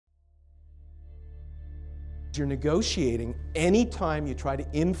You're negotiating anytime you try to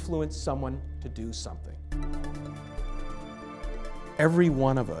influence someone to do something. Every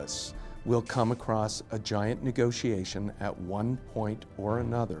one of us will come across a giant negotiation at one point or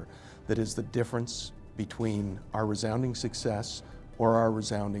another that is the difference between our resounding success or our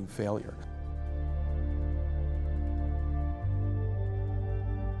resounding failure.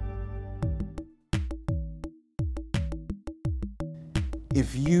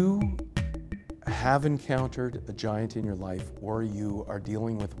 If you have encountered a giant in your life, or you are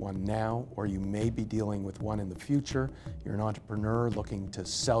dealing with one now, or you may be dealing with one in the future, you're an entrepreneur looking to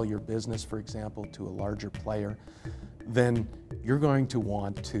sell your business, for example, to a larger player, then you're going to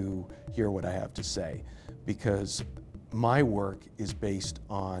want to hear what I have to say, because my work is based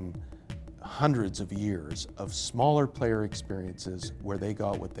on hundreds of years of smaller player experiences where they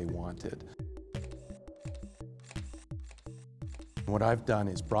got what they wanted. What I've done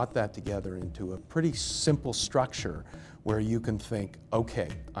is brought that together into a pretty simple structure where you can think, okay,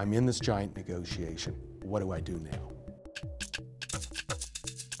 I'm in this giant negotiation. What do I do now?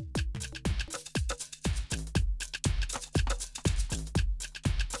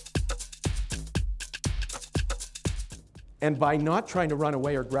 And by not trying to run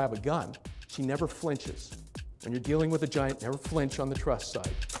away or grab a gun, she never flinches. When you're dealing with a giant, never flinch on the trust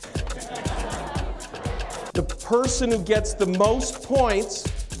side. The person who gets the most points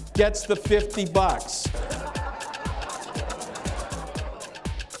gets the $50.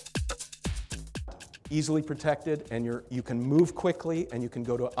 Easily protected, and you can move quickly, and you can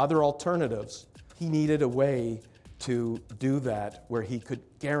go to other alternatives. He needed a way to do that where he could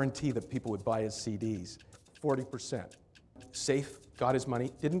guarantee that people would buy his CDs. 40%. Safe, got his money,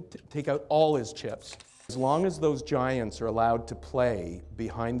 didn't take out all his chips. As long as those giants are allowed to play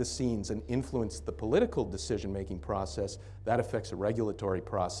behind the scenes and influence the political decision-making process, that affects a regulatory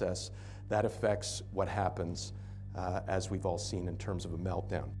process, that affects what happens, as we've all seen in terms of a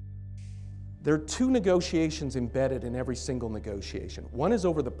meltdown. There are two negotiations embedded in every single negotiation. One is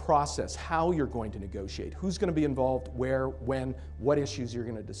over the process, how you're going to negotiate, who's going to be involved, where, when, what issues you're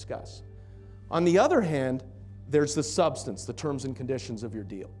going to discuss. On the other hand, there's the substance, the terms and conditions of your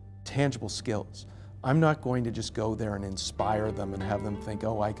deal. Tangible skills. I'm not going to just go there and inspire them and have them think,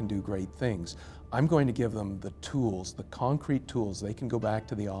 oh, I can do great things. I'm going to give them the tools, the concrete tools they can go back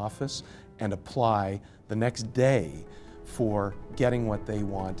to the office and apply the next day for getting what they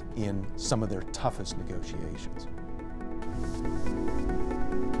want in some of their toughest negotiations.